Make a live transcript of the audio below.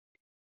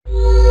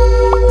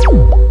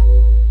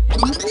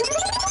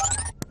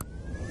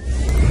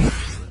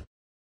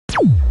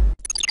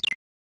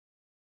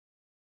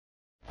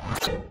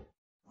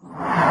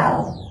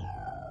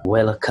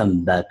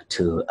Welcome back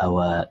to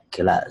our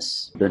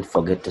class. Don't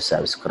forget to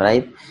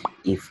subscribe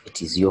if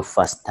it is your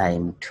first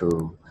time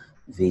to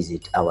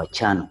visit our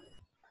channel.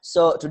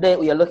 So today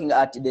we are looking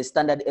at the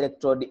standard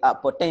electrode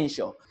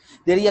potential.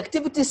 The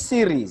reactivity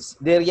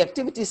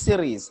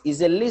series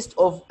is a list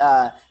of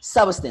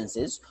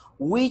substances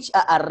which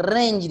are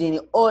arranged in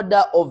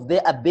order of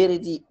their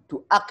ability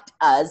to act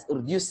as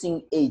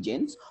reducing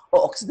agents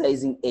or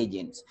oxidizing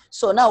agents.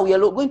 So now we are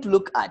going to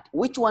look at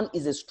which one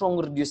is a strong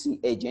reducing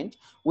agent,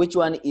 which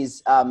one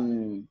is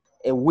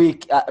a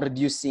weak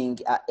reducing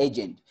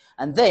agent.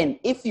 And then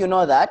if you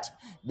know that,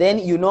 then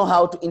you know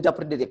how to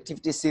interpret the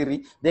reactivity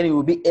series, then you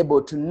will be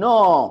able to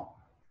know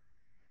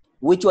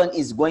which one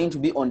is going to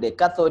be on the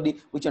cathode,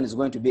 which one is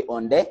going to be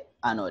on the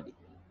anode.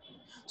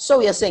 So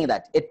we are saying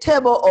that a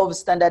table of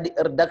standard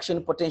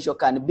reduction potential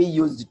can be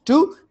used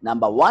to,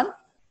 number one,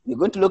 we're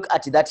going to look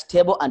at that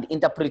table and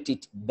interpret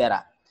it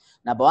better.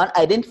 Number one,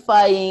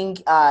 identifying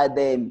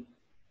the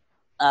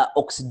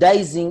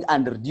oxidizing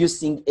and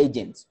reducing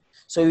agents.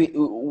 So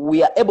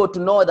we are able to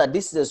know that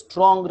this is a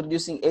strong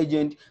reducing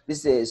agent,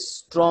 this is a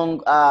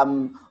strong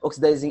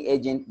oxidizing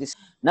agent.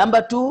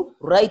 Number two,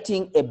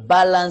 writing a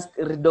balanced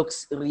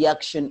redox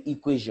reaction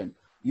equation.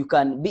 You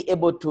can be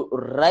able to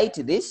write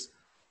this,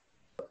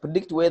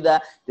 predict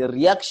whether the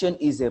reaction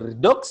is a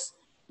redox,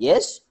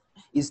 yes,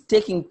 is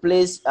taking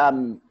place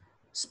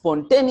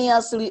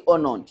spontaneously or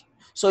not.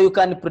 So you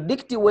can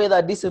predict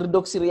whether this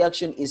redox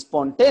reaction is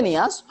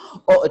spontaneous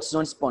or it's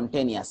not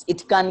spontaneous.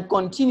 It can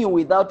continue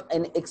without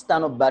an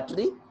external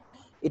battery.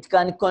 It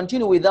can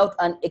continue without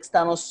an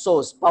external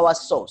source, power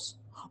source,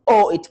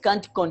 or it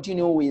can't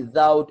continue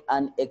without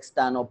an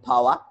external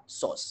power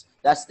source.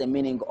 That's the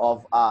meaning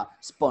of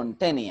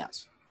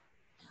spontaneous.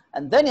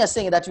 And then you're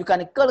saying that you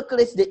can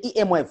calculate the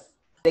EMF,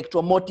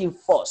 electromotive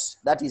force,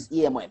 that is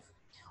EMF,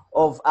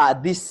 of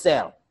this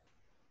cell.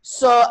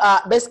 So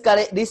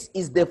basically, this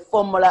is the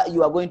formula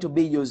you are going to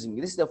be using.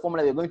 This is the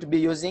formula you're going to be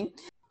using.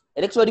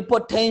 Electrode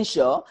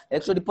potential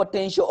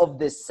of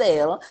the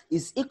cell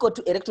is equal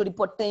to electrode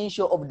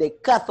potential of the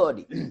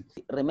cathode.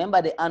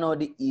 Remember, the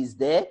anode is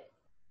the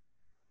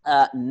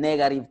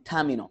negative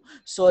terminal.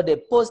 So the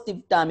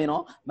positive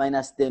terminal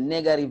minus the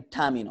negative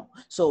terminal.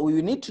 So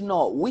we need to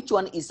know which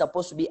one is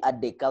supposed to be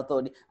at the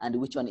cathode and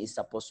which one is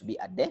supposed to be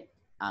at the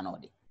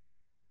anode.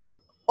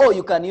 Or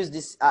you can use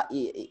this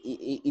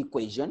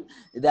equation.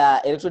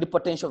 The electrode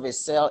potential of a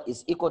cell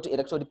is equal to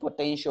electrode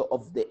potential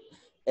of the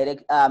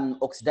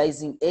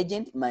oxidizing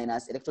agent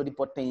minus electrode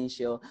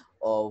potential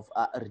of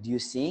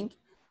reducing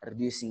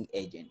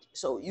agent.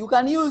 So you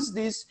can use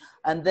this,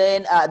 and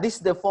then this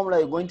is the formula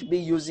you're going to be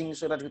using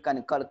so that we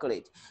can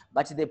calculate.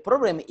 But the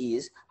problem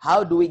is,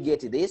 how do we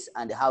get this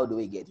and how do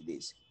we get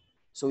this?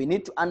 So we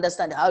need to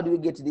understand how do we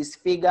get this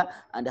figure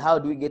and how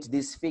do we get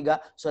this figure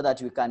so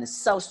that we can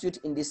substitute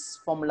in this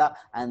formula,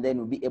 and then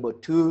we'll be able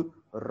to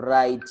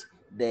write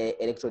the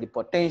electrode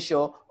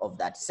potential of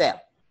that cell.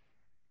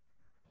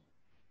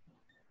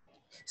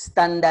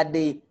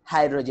 Standard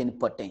hydrogen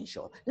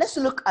potential. Let's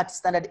look at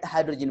standard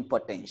hydrogen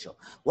potential.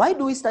 Why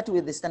do we start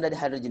with the standard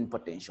hydrogen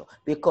potential?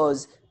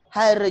 Because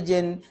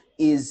hydrogen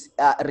is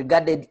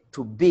regarded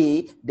to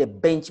be the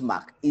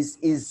benchmark,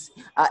 is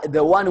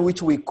the one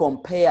which we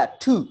compare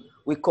to.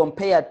 We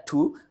compare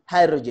to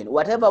hydrogen.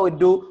 Whatever we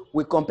do,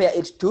 we compare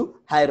it to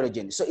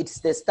hydrogen. So it's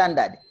the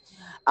standard.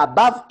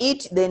 Above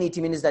it, then it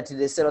means that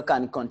the cell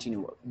can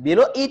continue.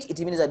 Below it, it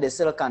means that the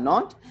cell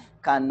cannot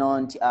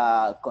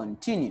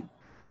continue.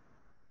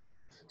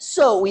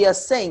 So we are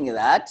saying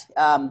that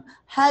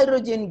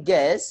hydrogen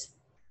gas,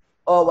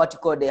 or what you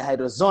call the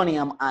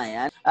hydrozonium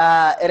ion,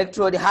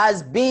 electrode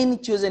has been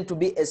chosen to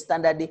be a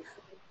standard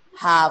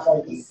half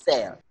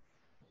cell.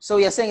 So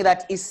we are saying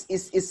that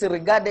it's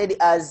regarded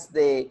as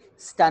the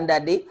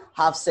standard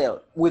half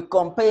cell. We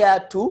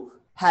compare to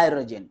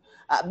hydrogen.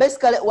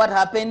 Basically, what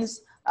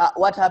happens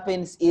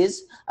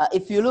is,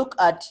 if you look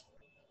at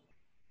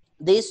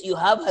this, you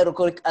have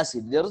hydrochloric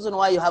acid. The reason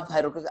why you have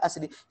hydrochloric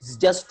acid is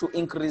just to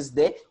increase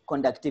the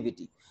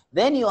conductivity.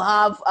 Then you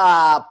have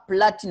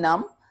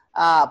platinum.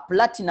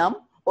 Platinum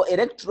or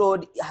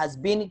electrode has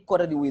been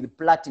coated with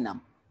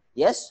platinum.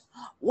 Yes.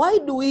 Why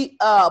do we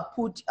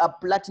put a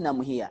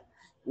platinum here?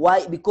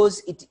 Why?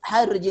 Because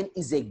hydrogen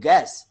is a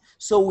gas.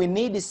 So we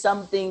need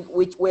something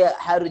where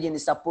hydrogen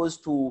is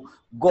supposed to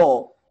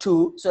go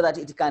to so that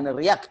it can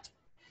react.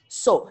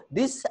 So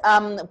this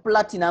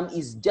platinum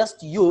is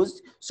just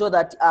used so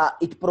that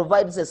it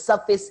provides a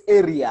surface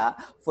area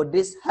for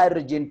this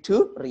hydrogen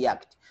to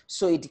react.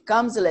 So it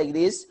comes like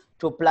this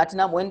to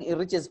platinum. When it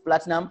reaches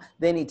platinum,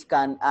 then it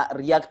can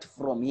react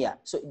from here.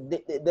 So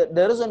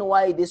the reason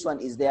why this one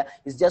is there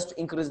is just to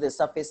increase the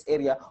surface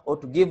area or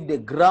to give the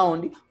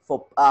ground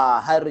for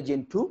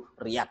hydrogen to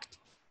react.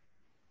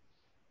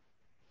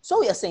 So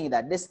we are saying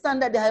that the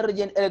standard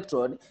hydrogen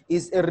electrode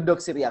is a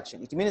redox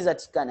reaction. It means that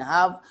it can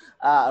have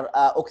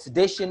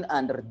oxidation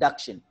and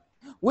reduction,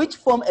 which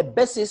form a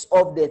basis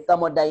of the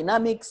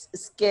thermodynamics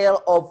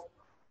scale of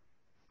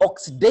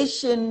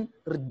oxidation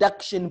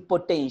reduction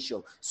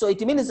potential. So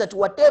it means that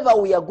whatever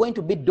we are going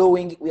to be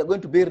doing, we are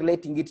going to be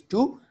relating it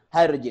to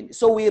hydrogen.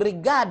 So we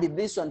regard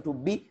this one to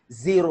be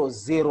 0,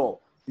 0.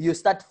 You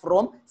start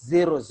from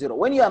 0, 0.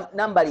 When you are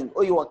numbering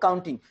or you are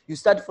counting, you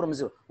start from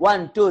 0.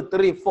 1, 2,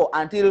 3, 4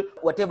 until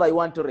whatever you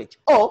want to reach.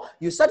 Or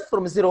you start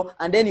from 0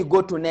 and then you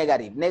go to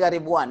negative.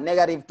 Negative 1,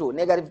 negative 2,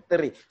 negative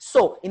 3.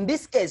 So in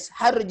this case,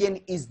 hydrogen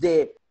is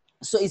the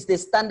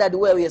standard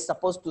where we are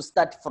supposed to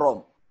start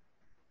from.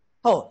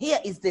 Oh, here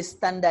is the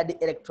standard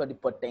electrode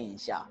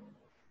potential.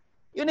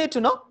 You need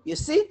to know. You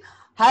see,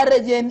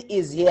 hydrogen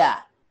is here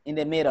in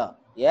the middle.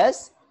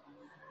 Yes.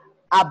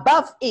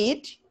 Above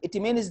it, it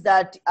means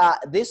that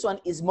this one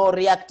is more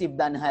reactive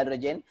than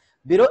hydrogen.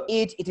 Below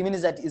it, it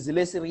means that it is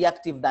less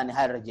reactive than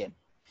hydrogen.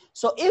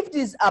 So if it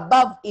is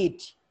above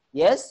it,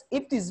 yes,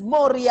 if it is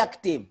more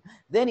reactive,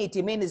 then it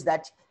means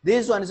that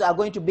these ones are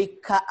going to be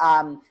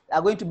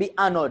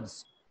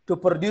anodes to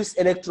produce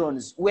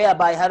electrons,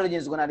 whereby hydrogen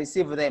is going to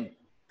receive them.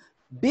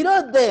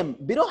 Below them,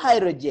 below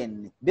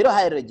hydrogen,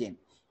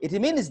 it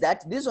means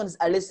that these ones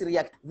are less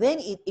reactive. Then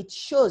it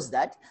shows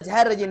that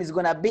hydrogen is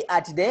going to be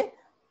at the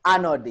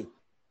anode,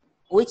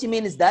 which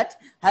means that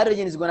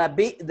hydrogen is going to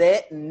be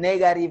the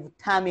negative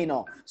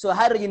terminal. So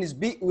hydrogen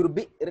will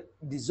be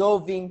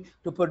dissolving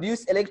to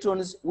produce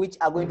electrons which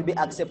are going to be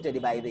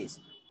accepted by this.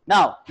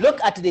 Now, look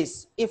at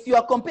this. If you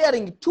are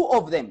comparing two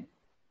of them,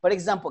 for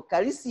example,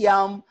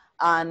 calcium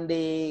and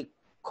the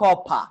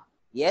copper,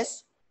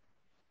 yes?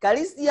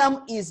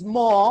 Calcium is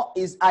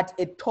at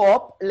a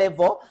top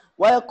level,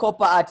 while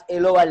copper at a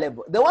lower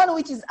level. The one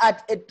which is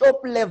at a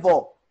top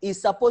level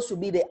is supposed to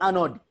be the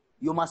anode.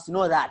 You must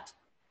know that.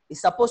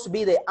 It's supposed to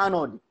be the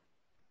anode.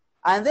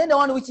 And then the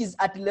one which is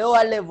at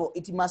lower level,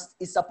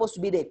 is supposed to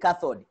be the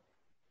cathode.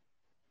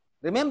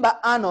 Remember,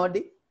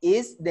 anode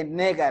is the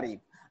negative,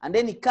 and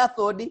then the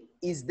cathode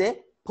is the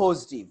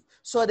positive.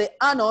 So the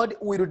anode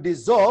will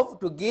dissolve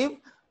to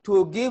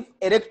give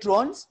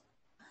electrons,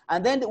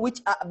 and then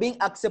which are being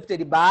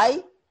accepted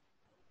by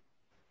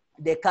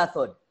the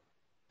cathode.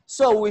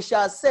 So we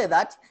shall say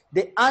that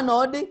the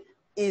anode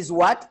is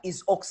what?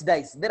 Is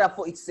oxidized.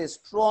 Therefore, it's a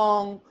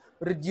strong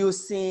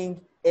reducing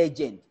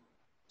agent.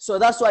 So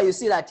that's why you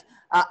see that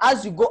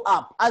as you go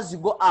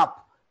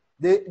up,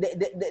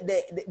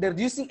 the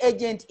reducing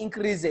agent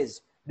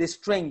increases the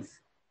strength.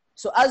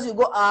 So as you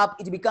go up,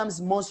 it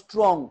becomes more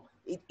strong.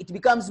 It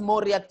becomes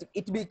more reactive.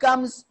 It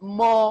becomes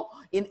more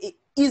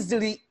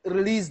easily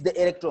release the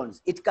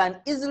electrons. It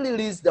can easily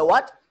release the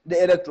what?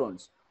 The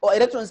electrons. Or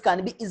electrons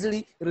can be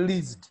easily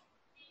released.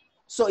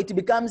 So it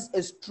becomes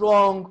a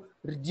strong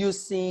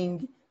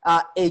reducing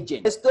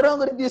agent. A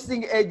strong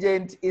reducing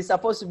agent is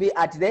supposed to be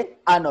at the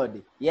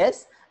anode,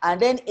 yes?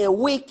 And then a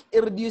weak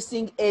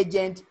reducing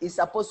agent is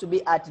supposed to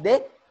be at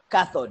the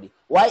cathode.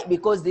 Why?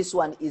 Because this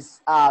one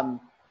is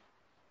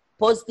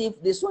positive,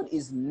 this one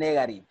is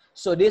negative.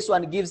 So this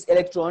one gives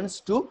electrons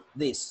to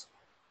this.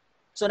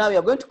 So now we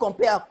are going to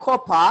compare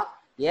copper,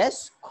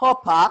 yes,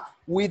 copper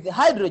with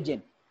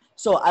hydrogen.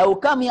 So I will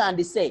come here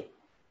and say,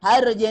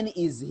 hydrogen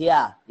is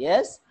here,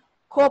 yes?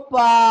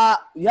 Copper,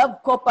 you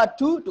have copper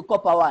 2 to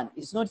copper 1.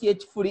 It's not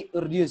yet fully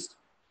reduced.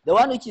 The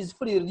one which is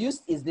fully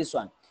reduced is this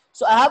one.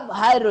 So I have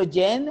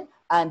hydrogen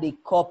and the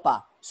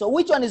copper. So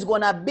which one is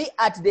going to be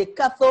at the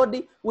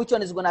cathode? Which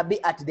one is going to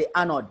be at the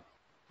anode?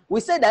 We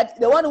say that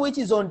the one which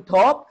is on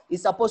top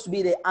is supposed to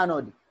be the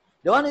anode.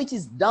 The one which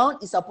is down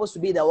is supposed to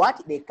be the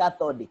what? The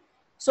cathode.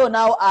 So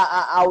now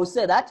I will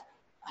say that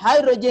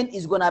hydrogen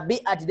is going to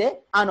be at the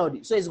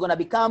anode. So it's going to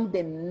become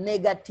the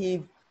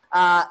negative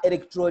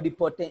electrode,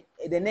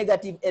 the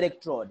negative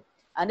electrode.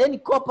 And then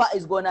copper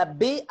is going to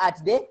be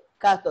at the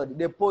cathode,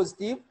 the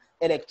positive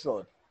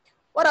electrode.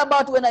 What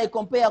about when I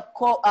compare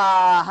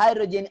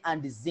hydrogen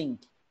and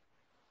zinc?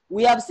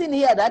 We have seen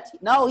here that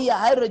now here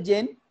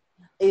hydrogen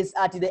is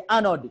at the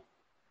anode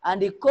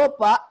and the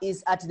copper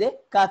is at the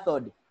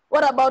cathode.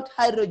 What about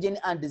hydrogen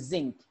and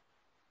zinc?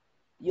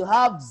 You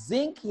have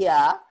zinc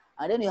here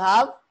and then you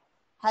have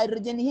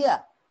hydrogen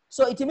here.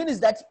 So it means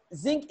that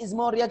zinc is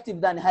more reactive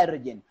than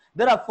hydrogen.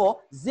 Therefore,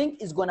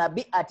 zinc is going to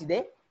be at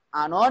the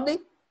anode,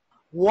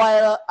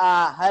 while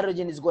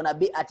hydrogen is going to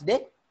be at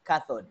the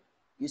cathode.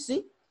 You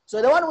see?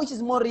 So the one which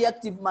is more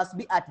reactive must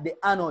be at the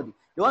anode.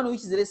 The one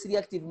which is less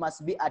reactive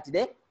must be at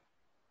the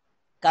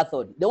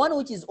cathode. The one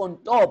which is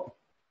on top,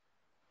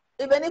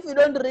 even if you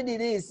don't read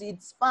this,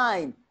 it's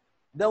fine.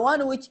 The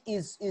one which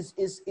is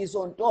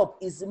on top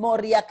is more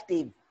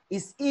reactive.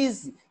 Is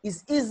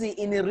easy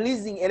in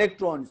releasing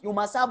electrons. You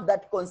must have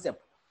that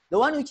concept. The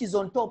one which is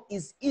on top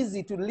is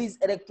easy to release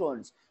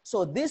electrons.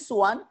 So this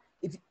one,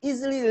 it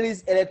easily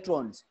releases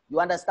electrons. You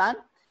understand?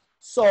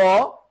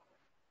 So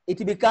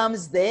it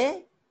becomes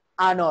the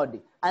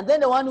anode. And then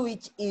the one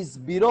which is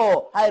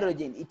below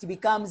hydrogen, it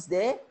becomes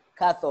the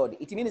cathode.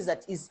 It means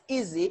that it's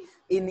easy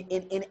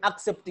in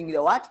accepting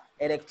the what?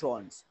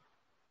 Electrons.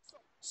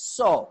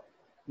 So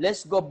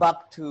let's go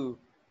back to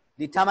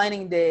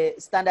determining the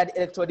standard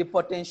electrode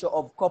potential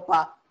of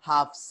copper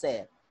half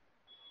cell.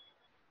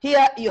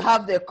 Here you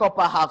have the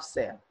copper half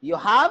cell. You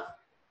have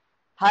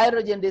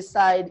hydrogen this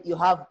side, you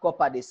have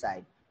copper this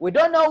side. We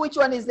don't know which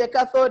one is the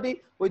cathode,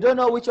 we don't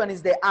know which one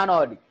is the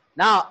anode.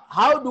 Now,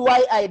 how do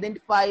I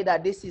identify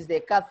that this is the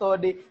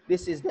cathode,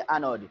 this is the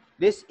anode?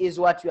 This is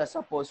what you are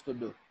supposed to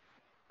do.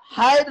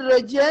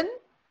 Hydrogen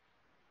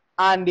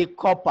and the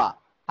copper.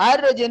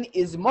 Hydrogen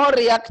is more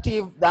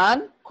reactive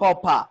than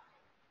copper.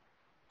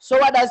 So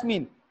what does it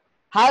mean?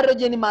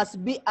 Hydrogen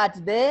must be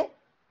at the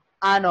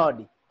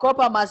anode.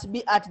 Copper must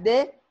be at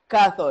the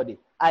cathode.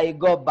 I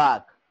go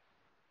back.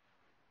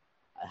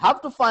 I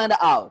have to find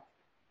out.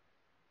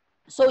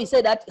 So we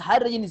say that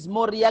hydrogen is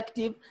more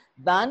reactive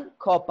than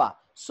copper.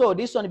 So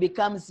this one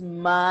becomes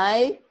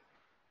my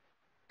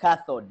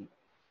cathode.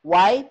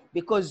 Why?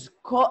 Because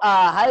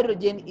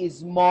hydrogen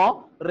is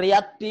more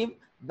reactive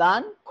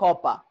than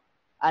copper.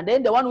 And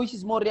then the one which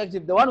is more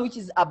reactive, the one which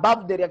is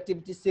above the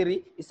reactivity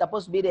series is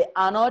supposed to be the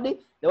anode.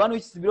 The one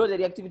which is below the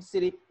reactivity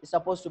series is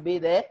supposed to be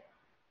the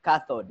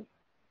cathode.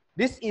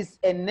 This is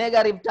a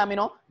negative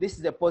terminal. This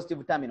is a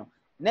positive terminal.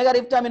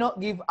 Negative terminal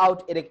give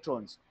out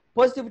electrons.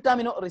 Positive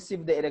terminal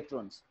receive the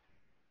electrons.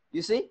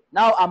 You see?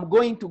 Now I'm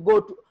going to go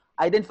to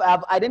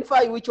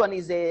identify which one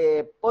is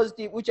a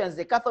positive, which one is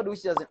a cathode, which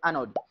is an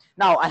anode.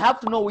 Now I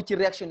have to know which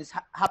reaction is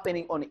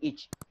happening on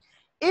each.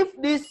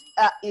 If this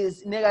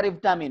is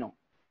negative terminal,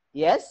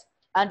 yes,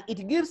 and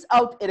it gives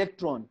out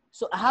electron,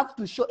 so I have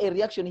to show a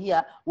reaction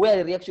here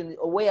where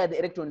the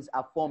electrons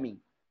are forming.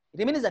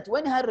 It means that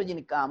when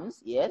hydrogen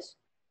comes, yes,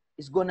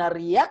 it's gonna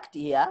react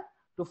here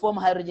to form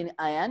hydrogen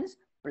ions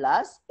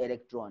plus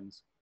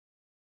electrons.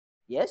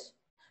 Yes,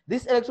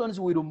 these electrons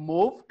will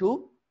move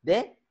to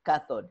the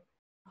cathode,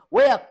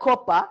 where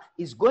copper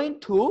is going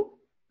to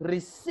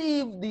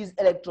receive these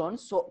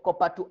electrons, so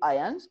copper 2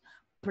 ions,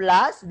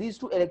 plus these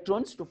 2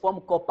 electrons to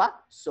form copper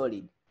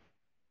solid.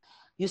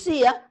 You see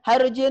here,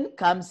 hydrogen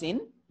comes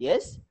in,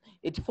 yes,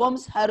 it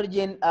forms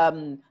hydrogen,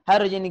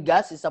 hydrogen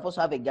gas, it's supposed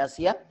to have a gas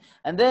here,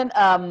 and then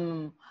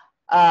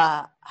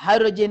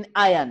hydrogen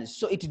ions,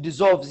 so it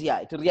dissolves here,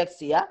 it reacts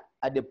here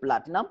at the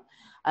platinum,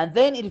 and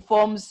then it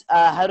forms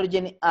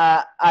hydrogen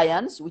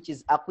ions, which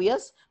is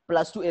aqueous,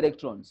 plus 2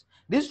 electrons.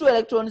 These 2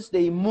 electrons,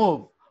 they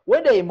move.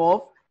 When they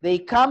move, they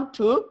come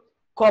to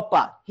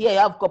copper. Here you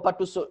have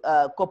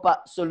copper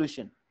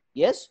solution.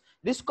 Yes,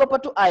 these copper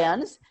 2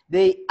 ions,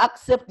 they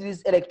accept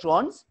these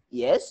electrons,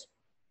 yes,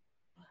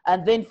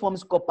 and then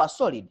forms copper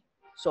solid.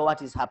 So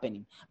what is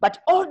happening?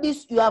 But all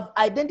this, you have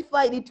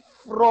identified it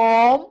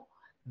from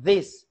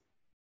this.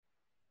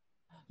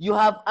 You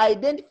have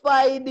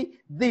identified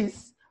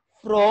this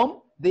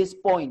from this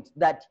point,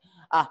 that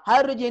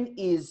hydrogen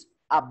is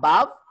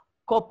above,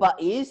 copper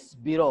is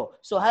below.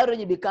 So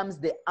hydrogen becomes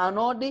the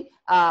anode,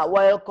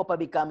 while copper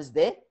becomes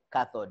the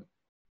cathode.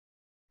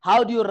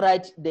 How do you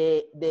write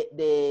the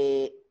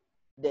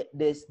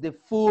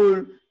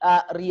full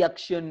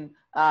reaction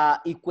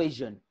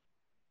equation?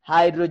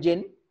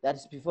 Hydrogen,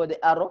 that's before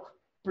the arrow,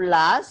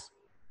 plus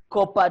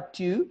copper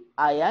 2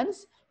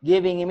 ions,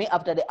 giving me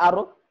after the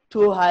arrow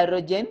 2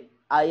 hydrogen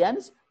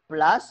ions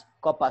plus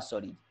copper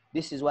solid.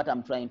 This is what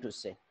I'm trying to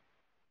say.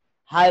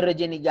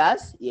 Hydrogen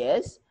gas,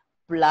 yes,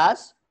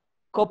 plus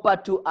copper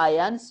 2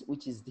 ions,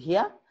 which is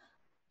here,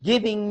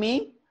 giving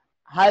me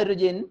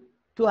hydrogen,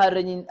 2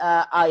 hydrogen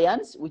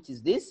ions, which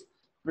is this,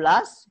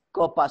 plus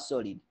copper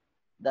solid.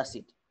 That's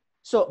it.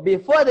 So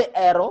before the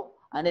arrow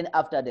and then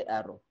after the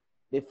arrow.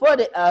 Before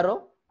the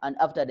arrow and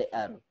after the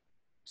arrow.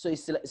 So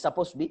it's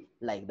supposed to be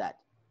like that.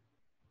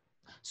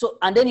 So,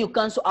 and then you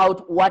cancel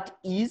out what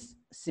is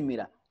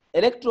similar.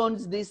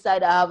 Electrons this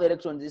side, I have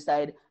electrons this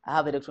side, I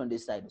have electrons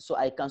this side. So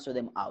I cancel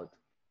them out.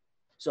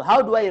 So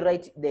how do I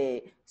write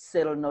the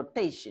cell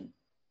notation?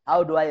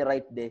 How do I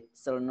write the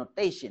cell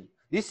notation?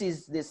 This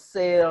is the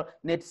cell,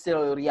 net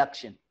cell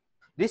reaction.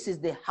 This is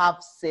the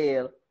half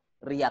cell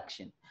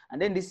reaction. And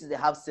then this is the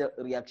half cell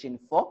reaction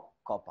for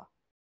copper.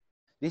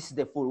 This is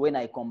the full when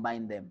I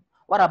combine them.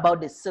 What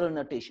about the cell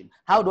notation?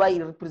 How do I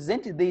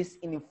represent this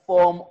in the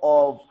form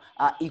of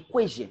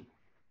equation?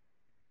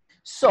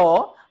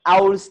 So I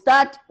will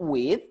start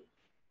with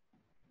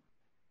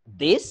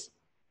this.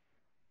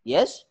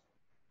 Yes.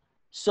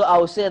 So I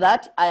will say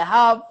that I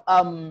have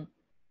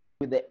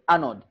with the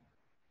anode.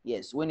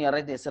 Yes, when you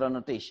write the cell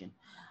notation.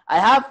 I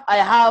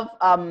have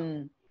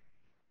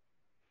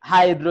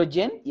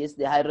hydrogen. Yes,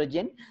 the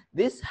hydrogen.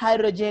 This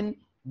hydrogen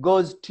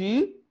goes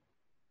to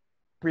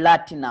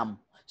platinum.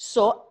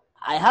 So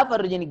I have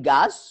hydrogen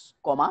gas,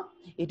 comma,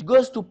 it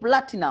goes to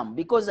platinum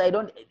because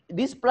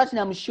this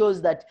platinum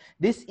shows that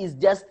this is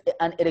just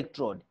an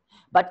electrode.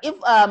 But if,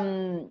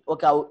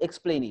 okay, I'll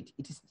explain it.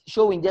 It is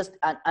showing just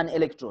an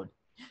electrode.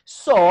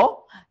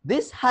 So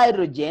this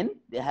hydrogen,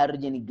 the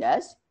hydrogen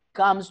gas,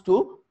 comes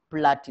to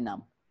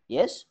platinum.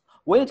 Yes.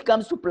 When it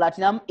comes to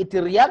platinum, it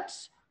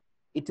reacts,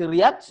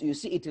 you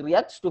see, it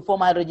reacts to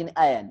form hydrogen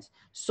ions.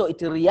 So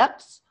it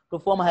reacts to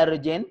form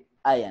hydrogen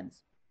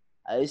ions.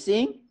 Are you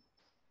seeing?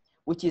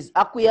 Which is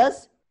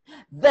aqueous.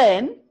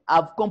 Then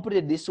I've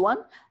completed this one.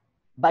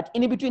 But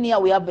in between here,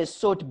 we have a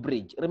salt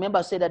bridge. Remember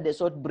I said that the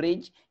salt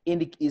bridge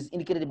is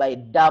indicated by a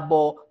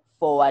double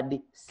forward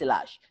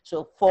slash.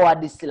 So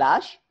forward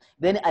slash,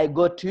 then I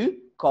go to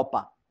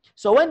copper.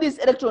 So when these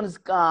electrons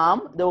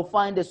come, they will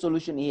find a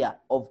solution here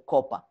of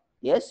copper.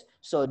 Yes.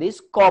 So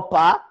this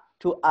copper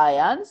two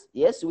ions,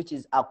 yes, which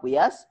is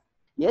aqueous,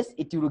 yes,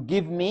 it will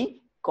give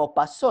me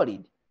copper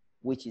solid,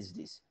 which is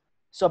this.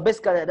 So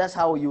basically, that's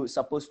how you're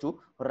supposed to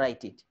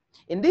write it.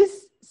 In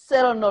this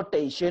cell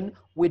notation,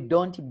 we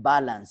don't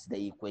balance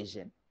the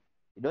equation.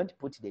 You don't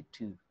put the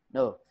two.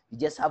 No, you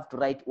just have to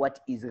write what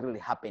is really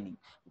happening.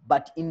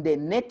 But in the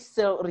net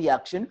cell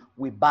reaction,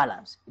 we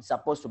balance. It's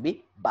supposed to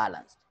be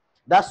balanced.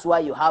 That's why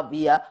you have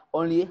here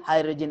only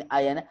hydrogen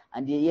ion,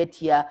 and yet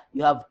here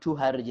you have two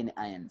hydrogen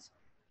ions.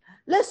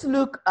 Let's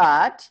look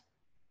at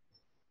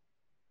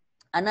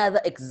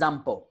another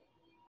example.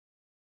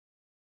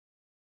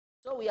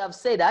 So we have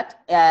said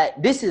that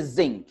this is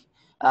zinc.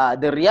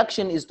 The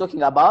reaction is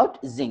talking about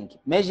zinc,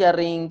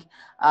 measuring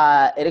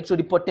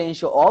electrode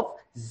potential of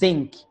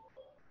zinc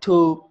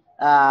to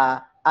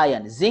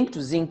iron, zinc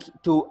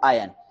to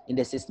iron in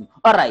the system.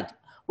 All right,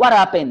 what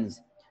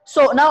happens?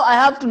 So now I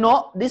have to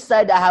know, this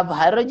side I have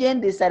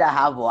hydrogen, this side I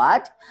have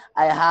what?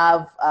 I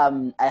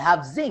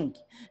have zinc.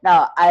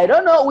 Now I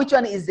don't know which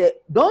one is the,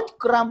 don't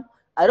cram,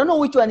 I don't know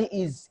which one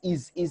is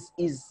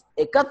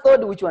a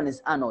cathode, which one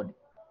is anode.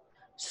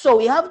 So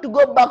we have to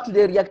go back to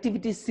the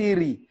reactivity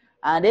series,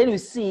 and then we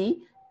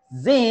see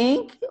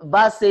zinc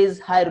versus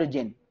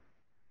hydrogen.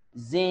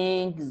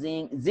 Zinc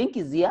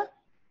is here,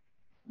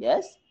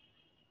 yes,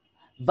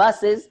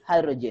 versus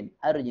hydrogen.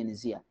 Hydrogen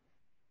is here,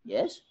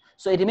 yes.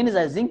 So it means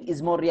that zinc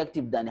is more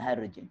reactive than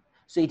hydrogen.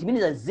 So it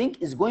means that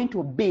zinc is going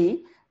to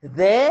be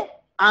the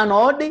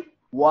anode,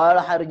 while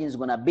hydrogen is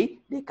going to be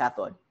the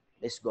cathode.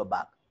 Let's go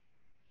back.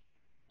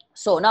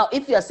 So now,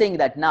 if you are saying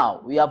that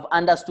now, we have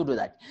understood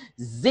that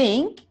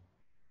zinc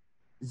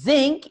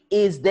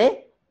is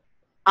the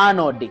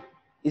anode,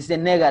 is the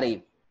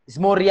negative, it's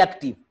more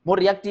reactive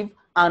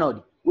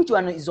anode. Which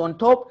one is on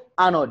top?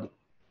 Anode.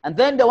 And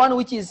then the one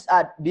which is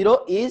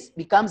below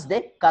becomes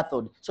the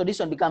cathode. So this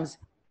one becomes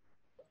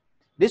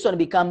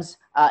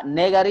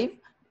negative.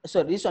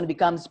 So this one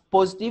becomes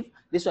positive.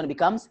 This one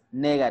becomes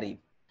negative.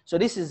 So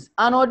this is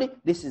anode,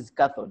 this is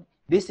cathode.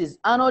 This is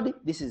anode,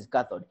 this is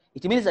cathode.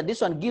 It means that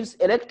this one gives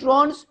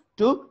electrons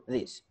to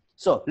this.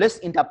 So let's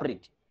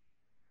interpret.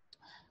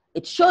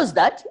 It shows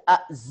that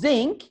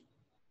zinc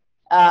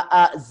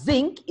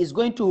is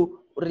going to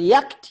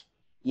react,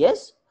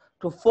 yes,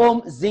 to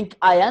form zinc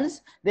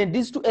ions. Then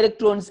these two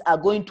electrons are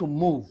going to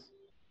move,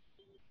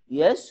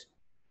 yes,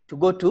 to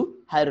go to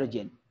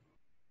hydrogen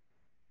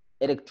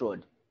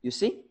electrode. You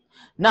see?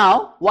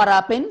 Now, what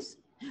happens?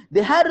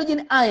 The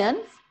hydrogen ions,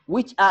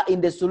 which are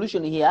in the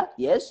solution here,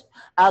 yes,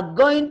 are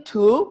going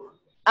to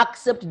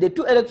accept the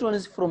two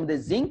electrons from the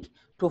zinc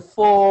to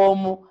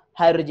form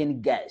hydrogen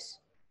gas.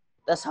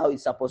 That's how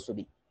it's supposed to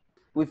be.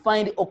 We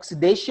find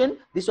oxidation.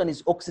 This one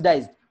is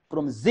oxidized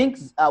from zinc,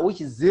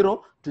 which is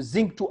 0, to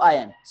zinc 2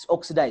 ion. It's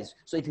oxidized.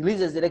 So it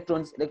releases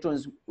electrons.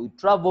 Electrons will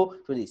travel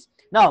to this.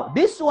 Now,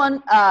 this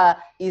one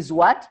is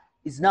what?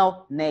 Is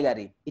now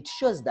negative. It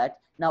shows that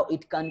now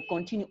it can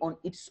continue on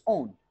its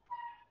own.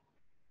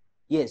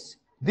 Yes.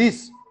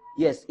 This,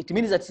 yes, it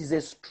means that it's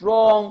a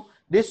strong,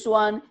 this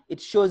one,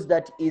 it shows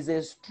that is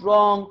a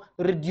strong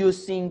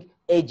reducing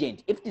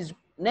agent. If it is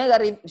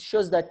negative, it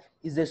shows that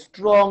is a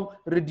strong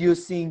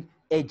reducing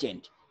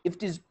agent. If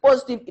it is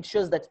positive, it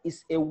shows that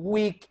it's a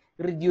weak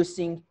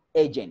reducing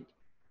agent.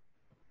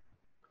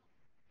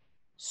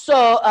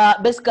 So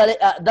basically,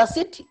 that's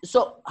it.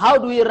 So how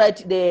do we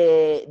write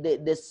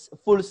this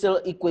full cell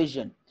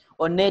equation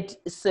or net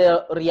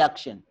cell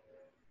reaction?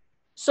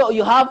 So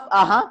you have,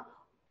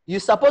 you're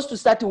supposed to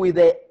start with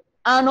the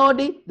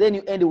anode, then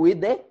you end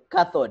with the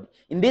cathode.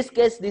 In this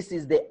case, this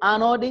is the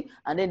anode,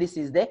 and then this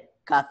is the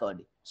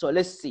cathode. So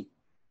let's see.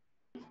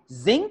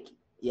 Zinc,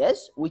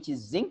 yes, which is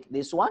zinc,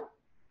 this one,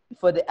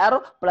 for the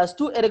arrow, plus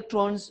 2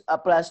 electrons,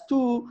 plus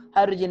 2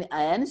 hydrogen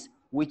ions,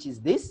 which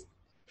is this.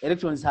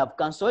 Electrons have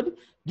cancelled,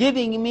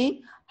 giving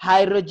me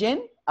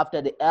hydrogen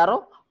after the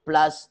arrow,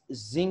 plus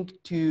zinc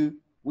 2,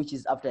 which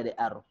is after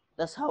the arrow.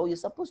 That's how you're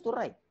supposed to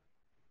write.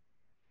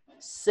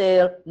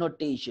 Cell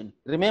notation.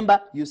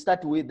 Remember, you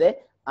start with the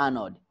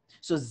anode.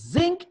 So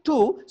zinc,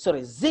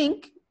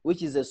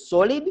 which is a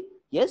solid,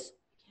 yes,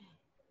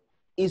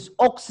 is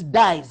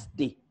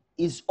oxidized.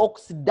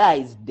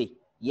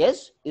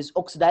 Yes, is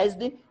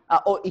oxidized,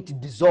 or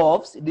it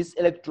dissolves. This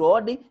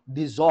electrode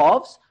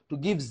dissolves to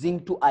give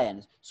zinc 2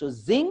 ions. So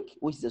zinc,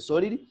 which is a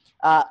solid,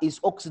 is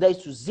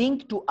oxidized to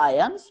zinc 2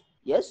 ions.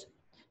 Yes.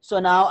 So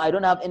now I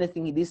don't have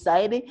anything in this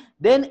side.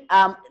 Then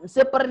I'm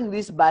separating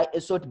this by a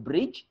short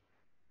bridge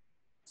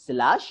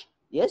slash.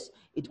 Yes.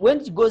 When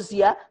it goes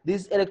here,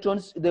 these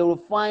electrons, they will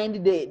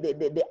find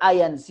the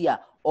ions here,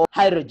 or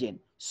hydrogen.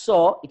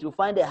 So it will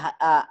find the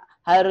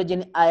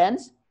hydrogen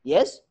ions.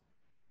 Yes.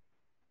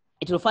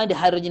 It will find the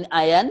hydrogen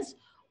ions.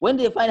 When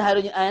they find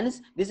hydrogen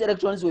ions, these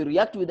electrons will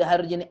react with the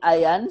hydrogen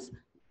ions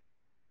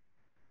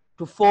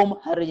to form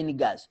hydrogen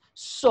gas.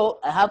 So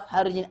I have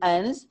hydrogen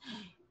ions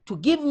to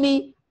give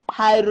me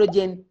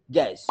hydrogen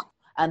gas.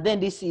 And then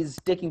this is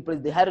taking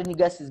place. The hydrogen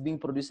gas is being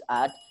produced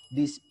at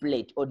this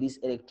plate or this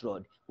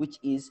electrode, which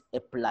is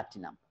a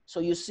platinum. So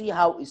you see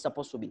how it's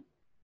supposed to be.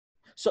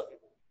 So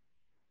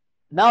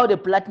now the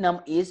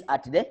platinum is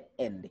at the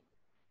end.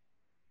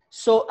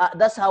 So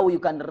that's how you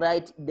can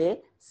write the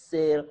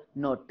cell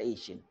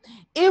notation.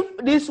 If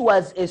this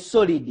was a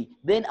solid,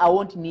 then I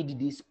won't need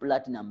this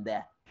platinum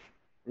there.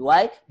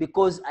 Why?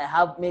 Because I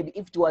have, maybe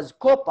if it was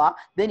copper,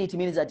 then it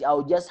means that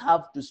I'll just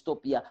have to stop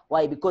here.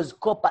 Why? Because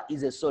copper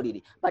is a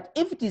solid. But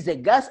if it is a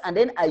gas and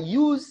then I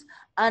use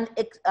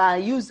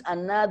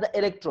another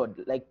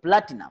electrode like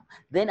platinum,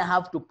 then I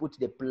have to put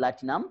the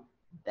platinum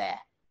there.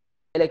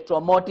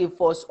 Electromotive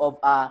force of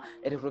a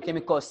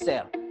electrochemical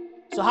cell.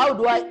 So how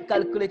do I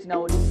calculate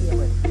now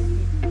this?